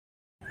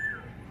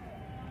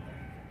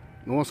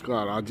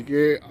নমস্কার। আজকে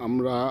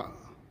আমরা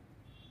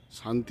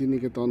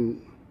শান্তিনিকেতন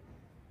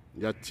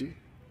যাচ্ছি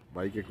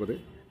বাইকে করে।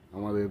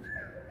 আমাদের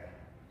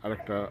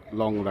আরেকটা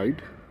লং রাইড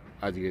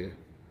আজকে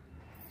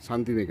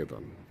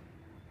শান্তিনিকেতন।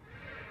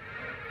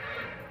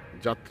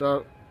 যাত্রার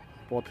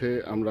পথে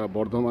আমরা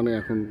বর্ধমানে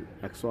এখন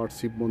 108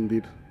 শিব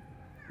মন্দির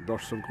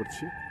দর্শন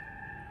করছি।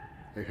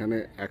 এখানে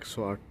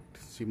 108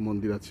 শিব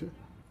মন্দির আছে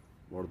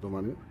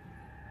বর্ধমানে।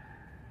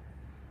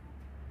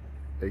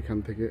 এইখান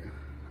থেকে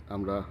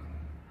আমরা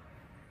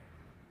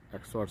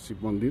 108 শিব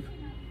মন্দির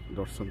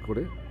দর্শন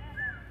করে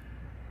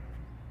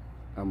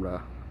আমরা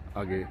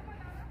আগে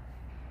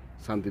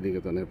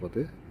শান্তিনিকেতনের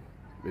পথে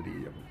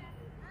বেরিয়ে যাব।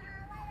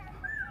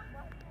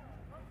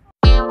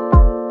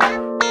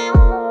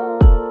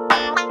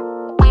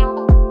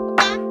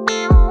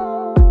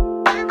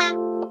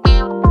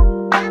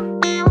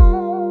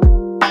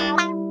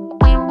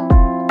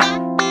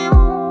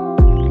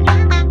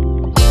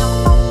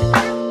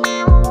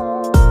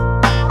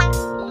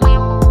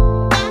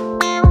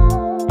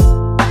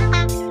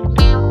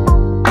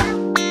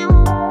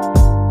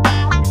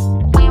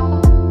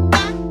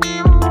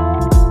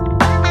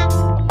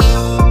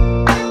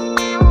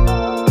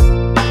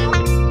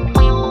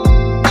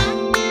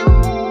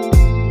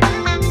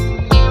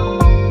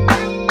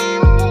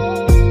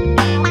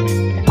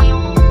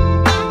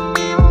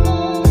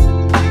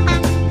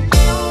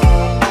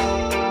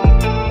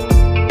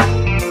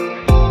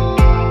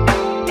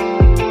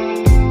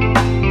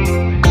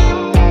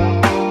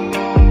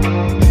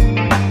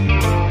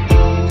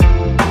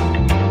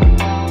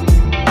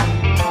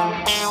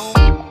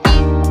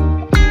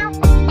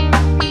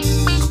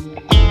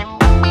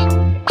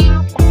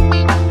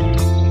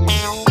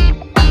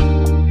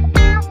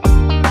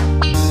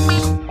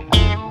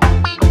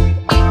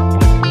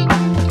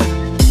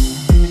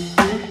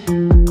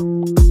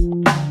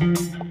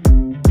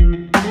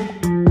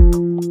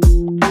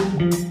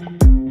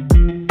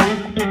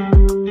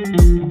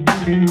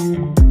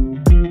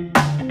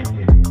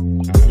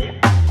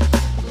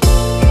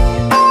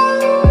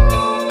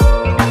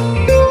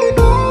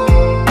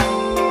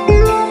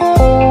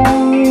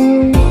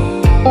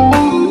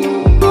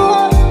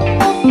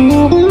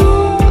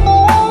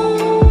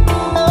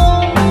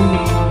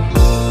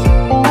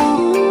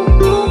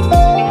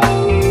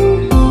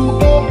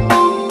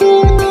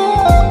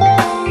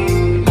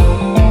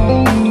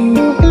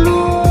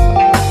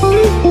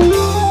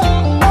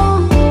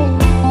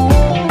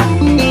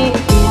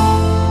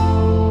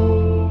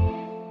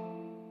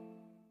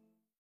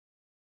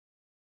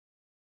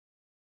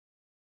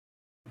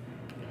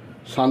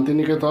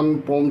 শান্তিনিকেতন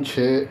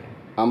পৌঁছে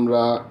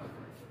আমরা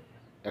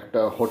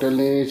একটা হোটেল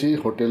নিয়েছি।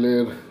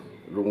 হোটেলের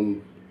রুম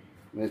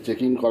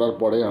চেকিং করার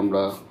পরে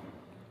আমরা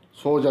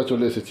সোজা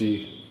চলে এসেছি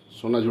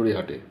সোনাঝুরি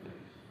হাটে।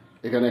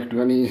 এখানে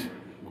একটুখানি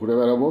ঘুরে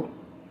বেড়াবো,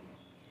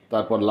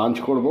 তারপর লাঞ্চ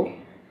করব।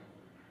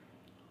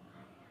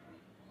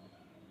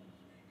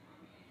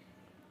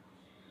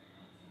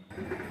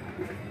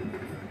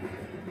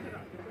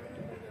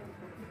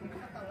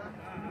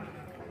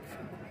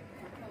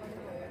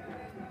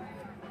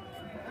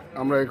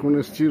 আমরা এখন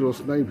এসেছি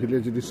রোশনাই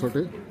ভিলেজ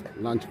রিসর্টে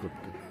লাঞ্চ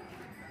করতে।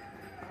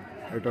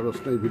 এটা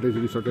রোশনাই ভিলেজ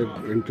রিসর্টের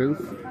এন্ট্রেন্স।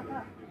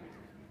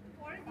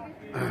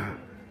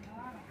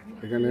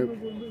 এখানে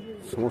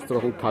সমস্ত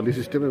রকম থালি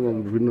সিস্টেম এবং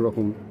বিভিন্ন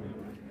রকম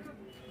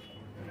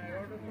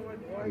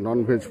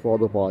ননভেজ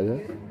পদও পাওয়া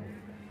যায়।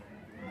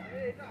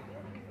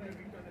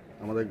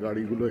 আমাদের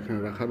গাড়িগুলো এখানে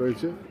রাখা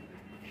রয়েছে।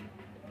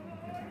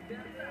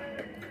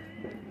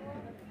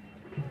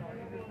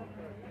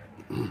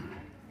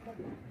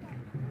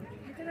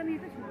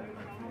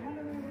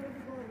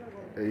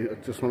 এই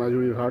হচ্ছে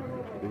সোনাঝুরির হাট।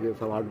 এদিকে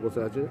সব হাট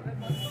বসে আছে।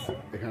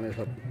 এখানে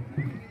সব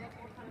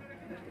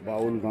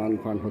বাউল গান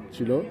ফান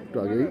হচ্ছিল একটু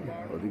আগেই।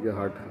 ওদিকে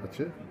হাট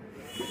আছে।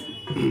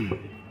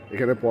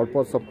 এখানে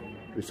পরপর সব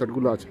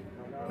রিসর্টগুলো আছে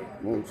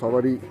এবং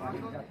সবারই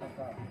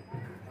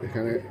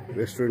এখানে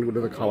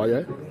রেস্টুরেন্টগুলোতে খাওয়া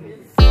যায়।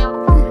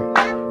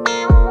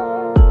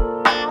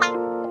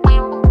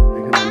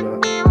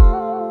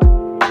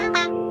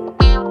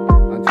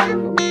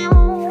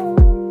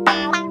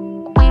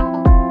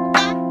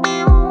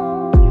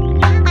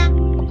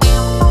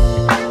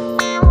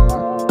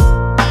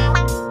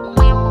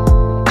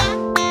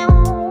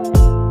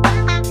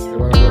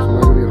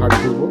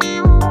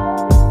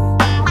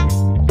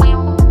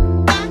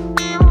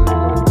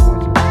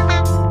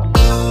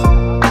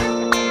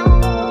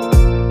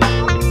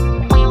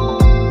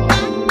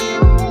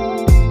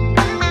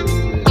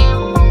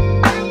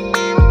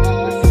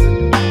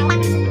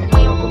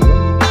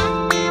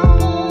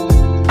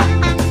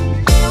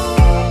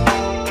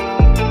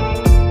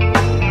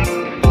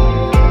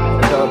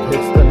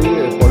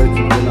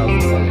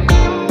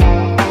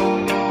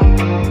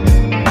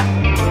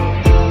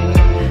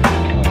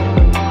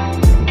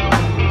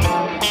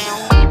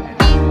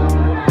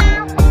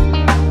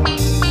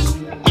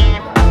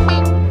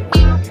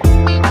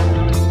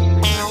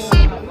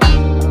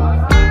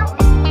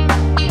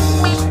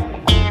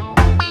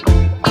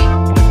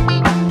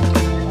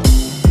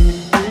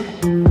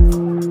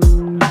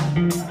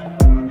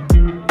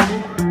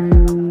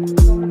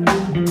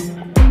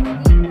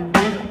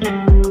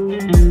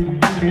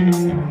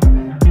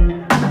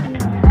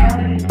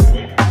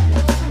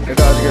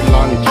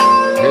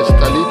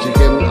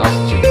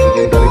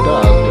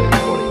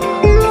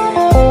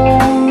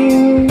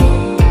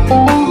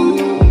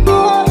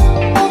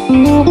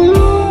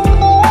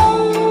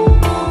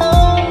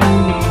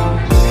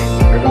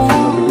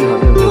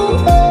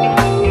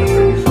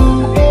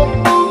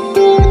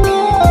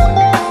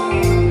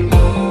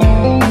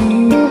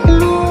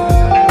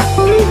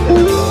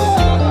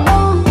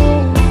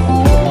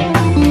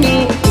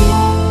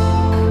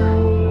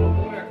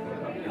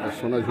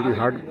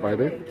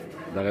 বাইরে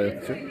দেখা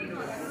যাচ্ছে।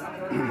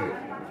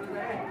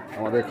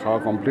 আমাদের খাওয়া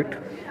কমপ্লিট।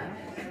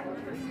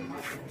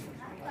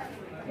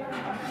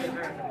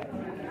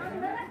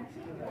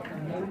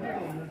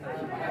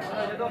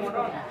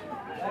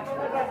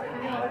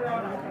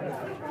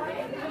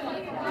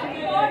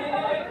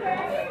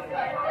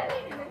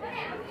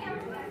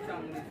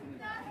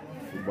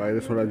 বাইরে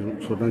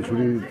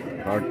সোনাঝুরি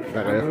হাট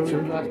দেখা যাচ্ছে।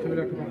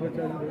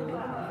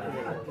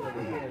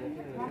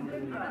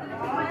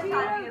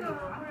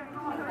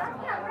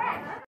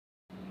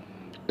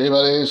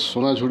 এবারে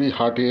সোনাঝুরি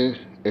হাটে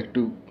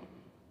একটু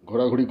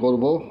ঘোরাঘুরি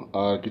করব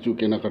আর কিছু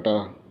কেনাকাটা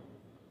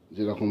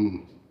যেরকম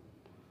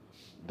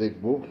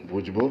দেখব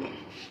বুঝবো,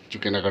 কিছু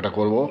কেনাকাটা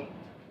করব।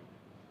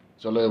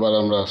 চলো এবার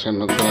আমরা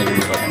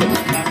সোনাঝুরি হাট করি।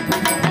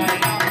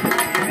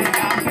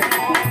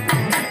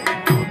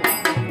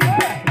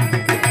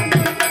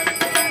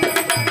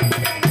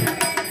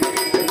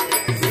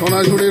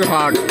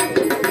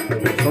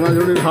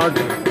 সোনাঝুরির হাট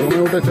জমে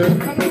উঠেছে।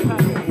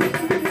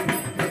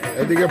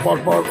 এদিকে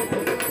পরপর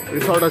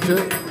রিসর্ট আছে।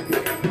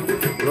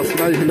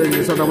 রসনাই ভিলেজ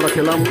রিসর্ট আমরা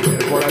খেলাম,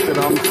 এরপর আছে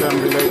রামশ্যাম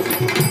ভিলেজ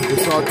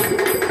রিসর্ট,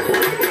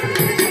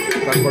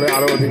 তারপরে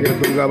আরও ওদিকে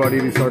দুর্গাবাড়ি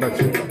রিসর্ট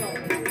আছে।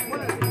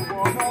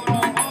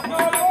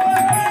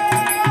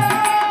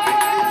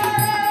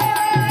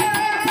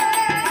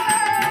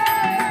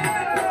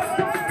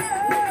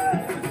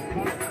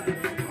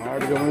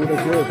 হাট জমে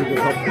উঠেছে, এদিকে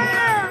সব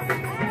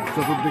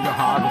চতুর্দিকে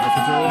হাট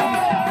বসেছে।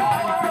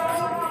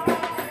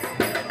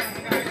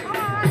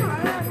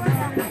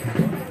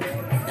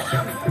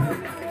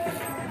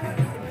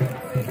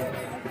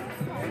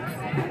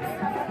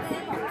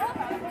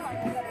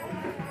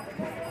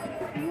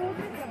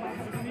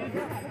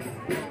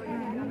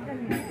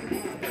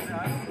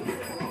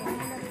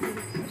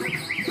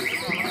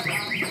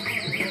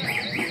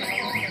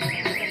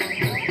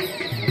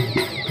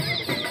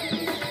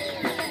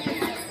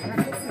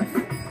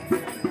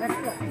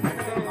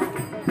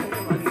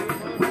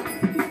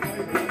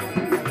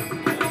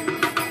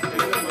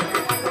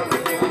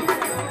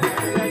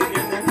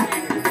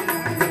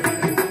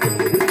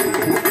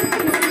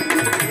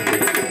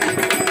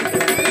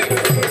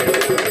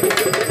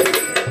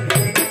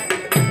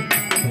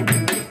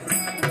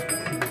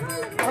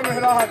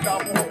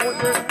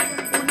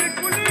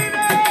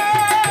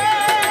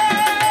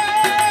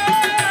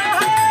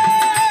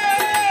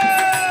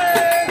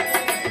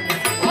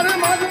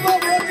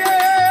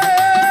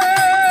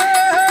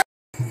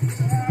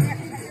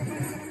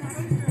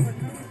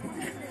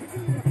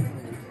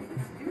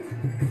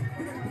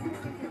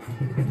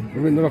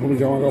 বিভিন্ন রকম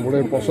জামা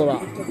কাপড়ের পসরা,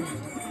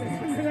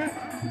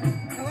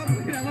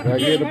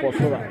 ব্যাগের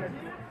পসরা।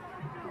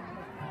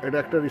 এটা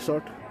একটা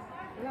রিসর্ট।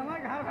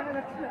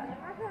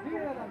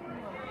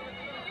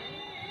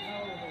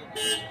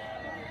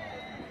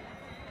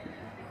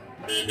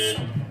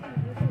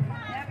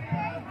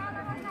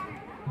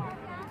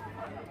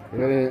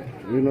 এখানে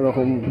বিভিন্ন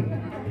রকম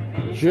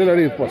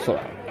জুয়েলারির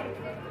পসরা।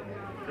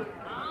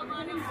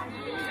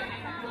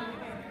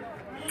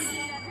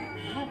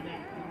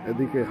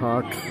 এদিকে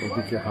হাট,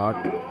 ওদিকে হাট,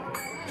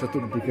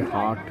 চতুর্দিকে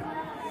হাট।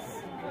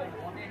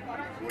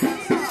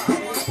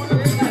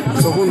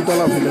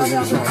 Shakuntala village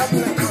resort.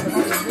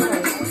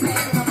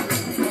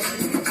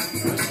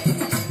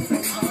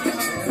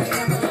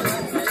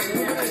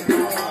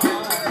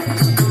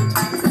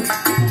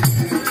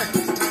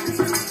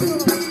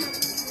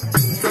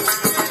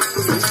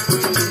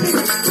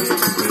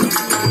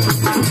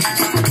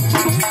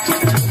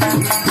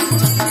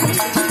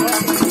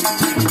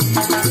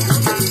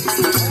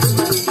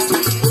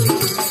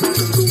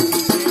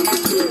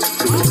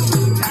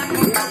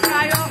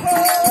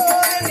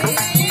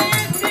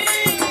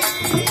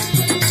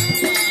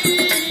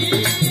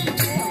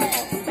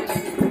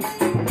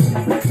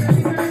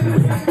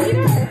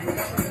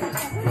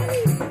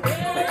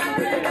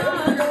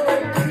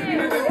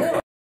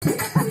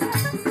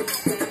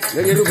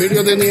 একটু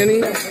ভিডিওতে নিয়ে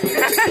নিই।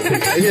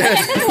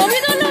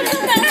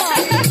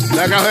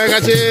 দেখা হয়ে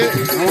গেছে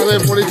আমাদের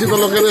পরিচিত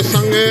লোকেদের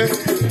সঙ্গে।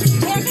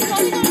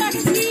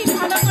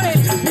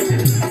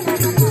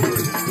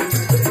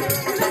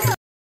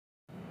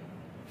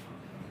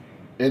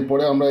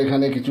 এরপরে আমরা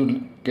এখানে কিছু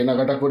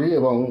কেনাকাটা করি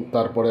এবং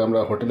তারপরে আমরা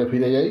হোটেলে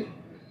ফিরে যাই।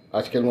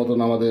 আজকের মতন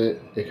আমাদের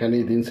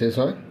এখানেই দিন শেষ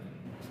হয়।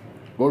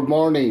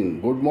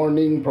 Good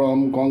morning from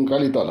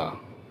Kankalitala.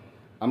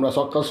 আমরা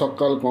সকাল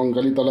সকাল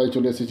কঙ্কালীতলায়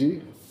চলে এসেছি।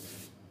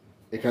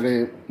 এখানে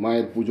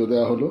মায়ের পুজো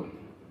দেওয়া হলো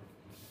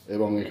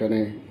এবং এখানে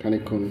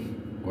খানিকক্ষণ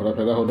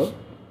ঘোরাফেরা হলো।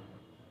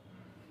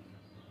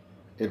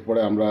 এরপরে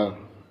আমরা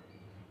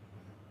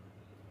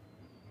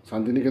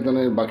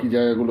শান্তিনিকেতনের বাকি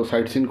জায়গাগুলো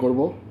সাইট সিন করব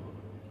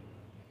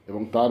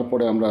এবং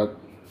তারপরে আমরা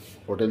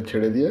হোটেল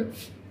ছেড়ে দিয়ে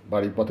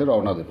বাড়ির পথে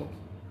রওনা দেব।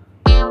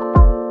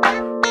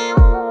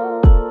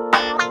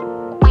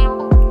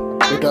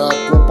 এটা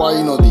কোপাই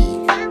নদী।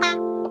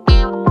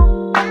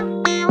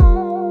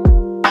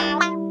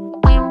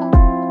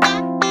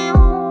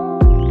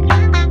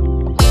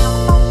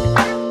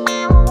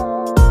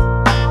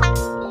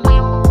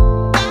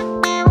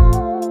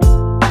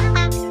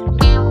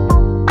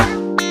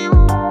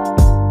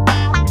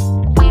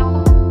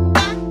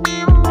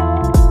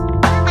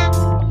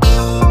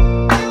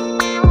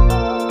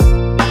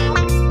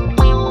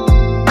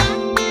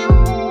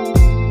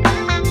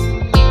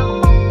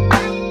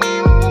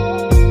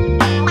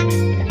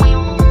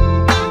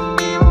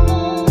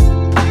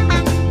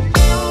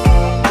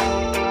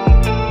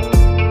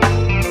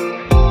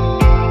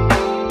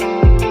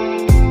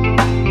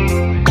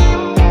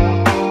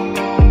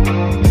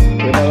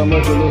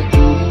 চলে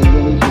এসেছি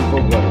সৃজনী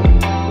শিল্পগ্রামে।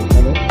 এখানে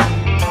এখানে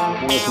সৃজনী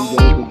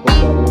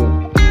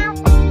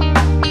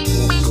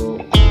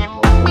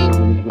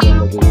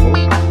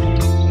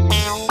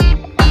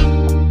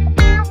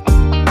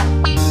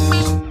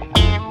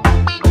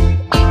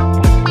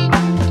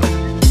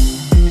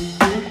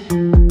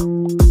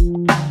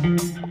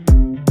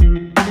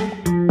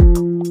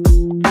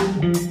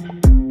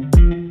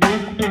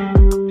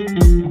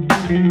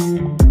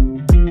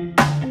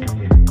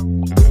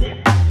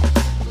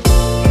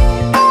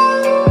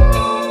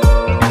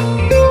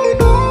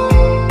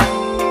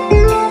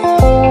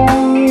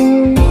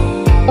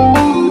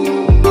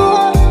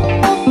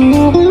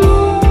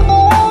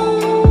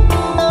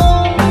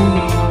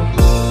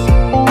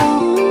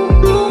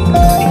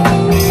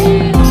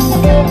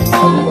শিল্পগ্রামে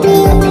সমস্ত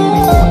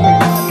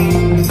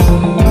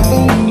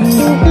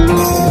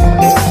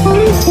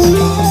দর্শনীয়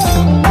জিনিসগুলো আমরা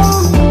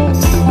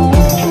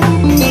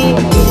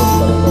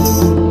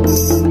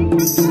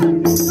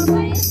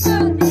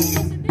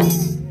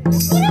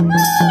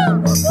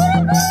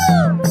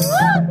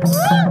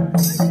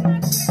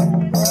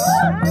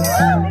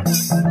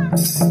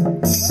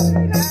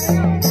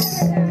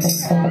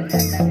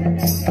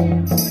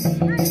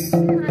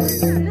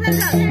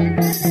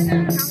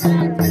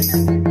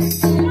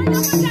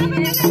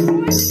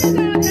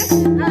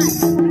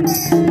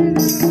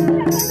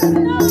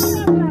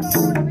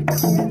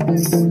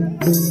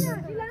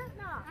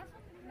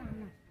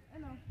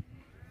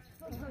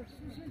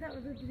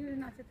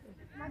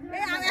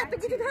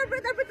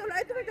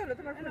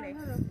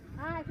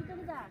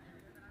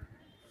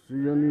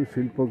সৃজনী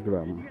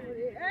শিল্পগ্রাম।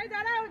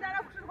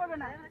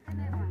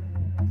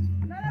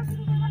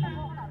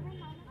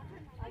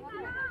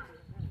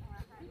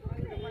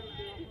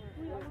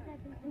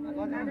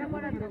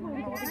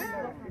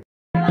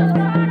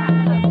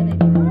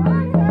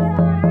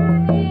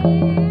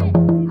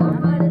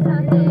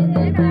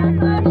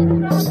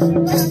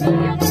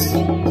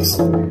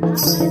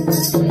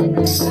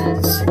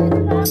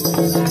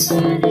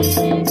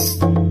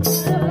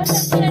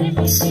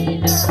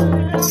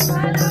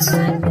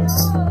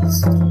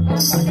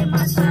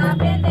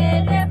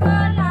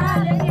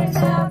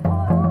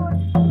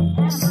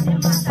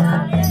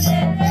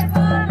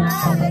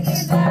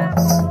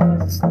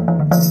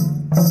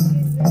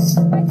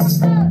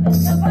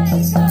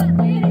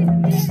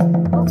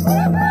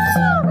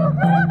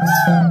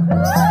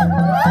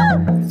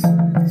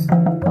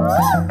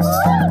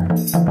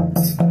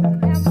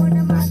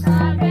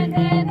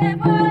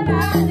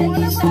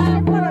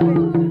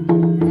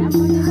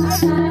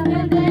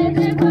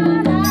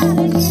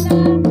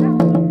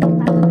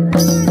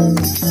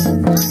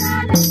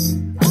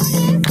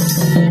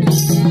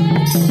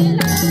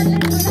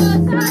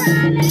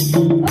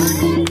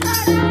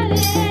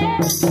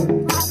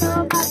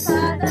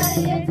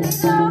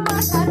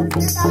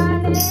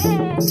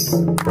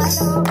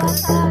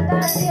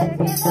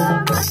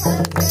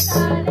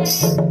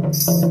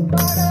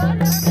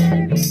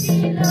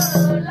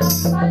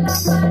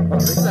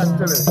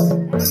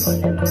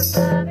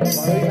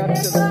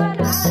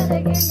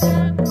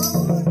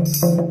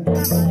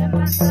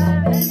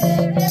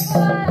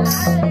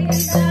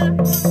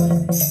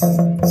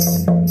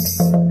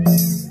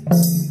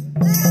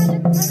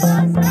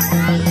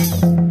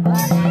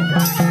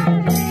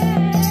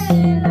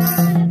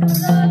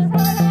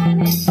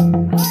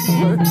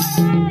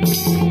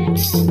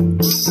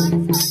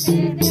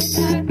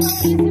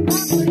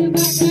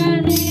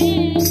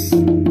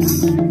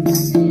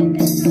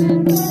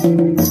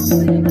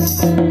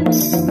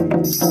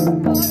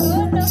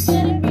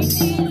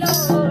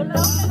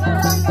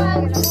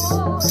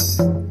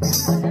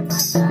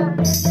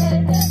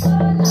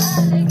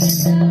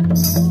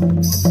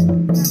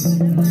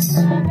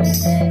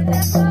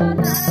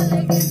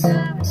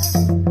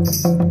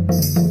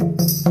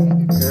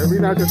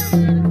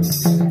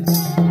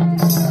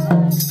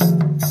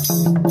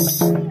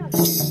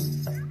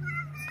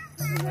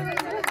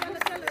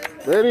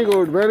 Very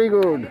good, very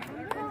good,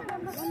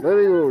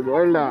 very good,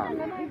 well done.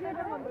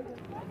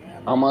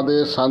 আমাদের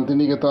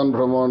শান্তিনিকেতন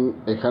ভ্রমণ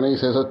এখানেই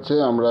শেষ হচ্ছে।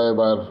 আমরা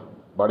এবার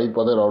বাড়ির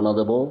পথে রওনা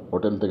দেব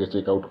হোটেল থেকে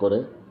চেক আউট করে।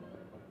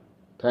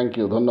 থ্যাংক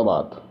ইউ,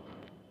 ধন্যবাদ।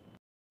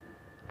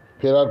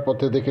 ফেরার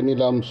পথে দেখে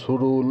নিলাম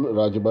সুরুল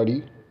রাজবাড়ি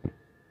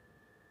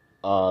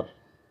আর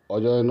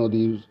অজয়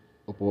নদীর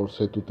ওপর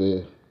সেতুতে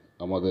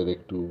আমাদের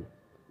একটু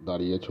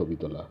দাঁড়িয়ে ছবি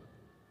তোলা।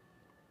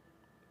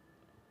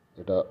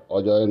 এটা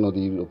অজয়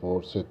নদীর ওপর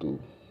সেতু।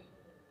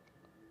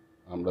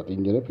 আমরা 3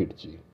 জনে ফিরছি।